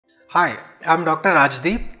Hi, I'm Dr.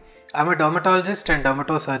 Rajdeep. I'm a dermatologist and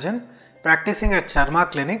dermatosurgeon practicing at Charma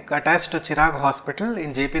clinic attached to Chirag hospital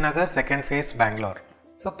in JP Nagar, second phase, Bangalore.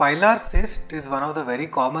 So Pilar cyst is one of the very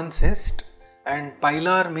common cysts, and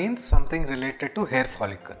pilar means something related to hair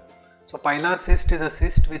follicle. So Pilar cyst is a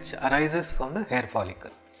cyst which arises from the hair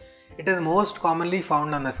follicle. It is most commonly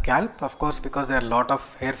found on the scalp, of course, because there are a lot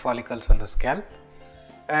of hair follicles on the scalp.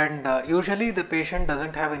 And usually the patient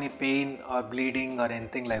doesn't have any pain or bleeding or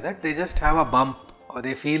anything like that. They just have a bump or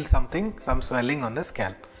they feel something, some swelling on the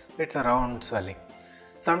scalp. It's a round swelling.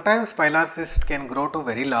 Sometimes pilar cyst can grow to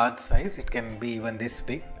very large size. It can be even this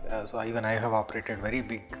big. So even I have operated very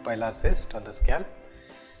big pilar cyst on the scalp.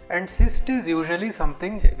 And cyst is usually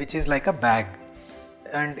something which is like a bag.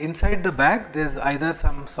 And inside the bag there is either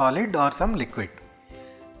some solid or some liquid.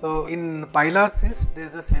 So in pilar cyst there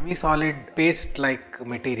is a semi-solid paste-like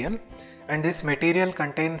material, and this material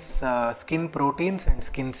contains skin proteins and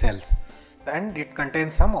skin cells, and it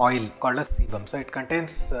contains some oil called as sebum. So it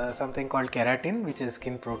contains something called keratin, which is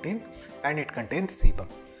skin protein, and it contains sebum.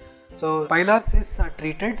 So pilar cysts are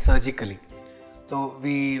treated surgically. So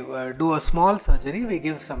we do a small surgery. We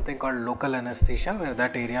give something called local anesthesia where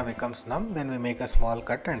that area becomes numb. Then we make a small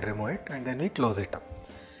cut and remove it, and then we close it up.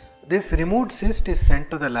 This removed cyst is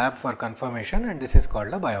sent to the lab for confirmation, and this is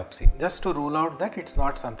called a biopsy, just to rule out that it's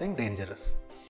not something dangerous.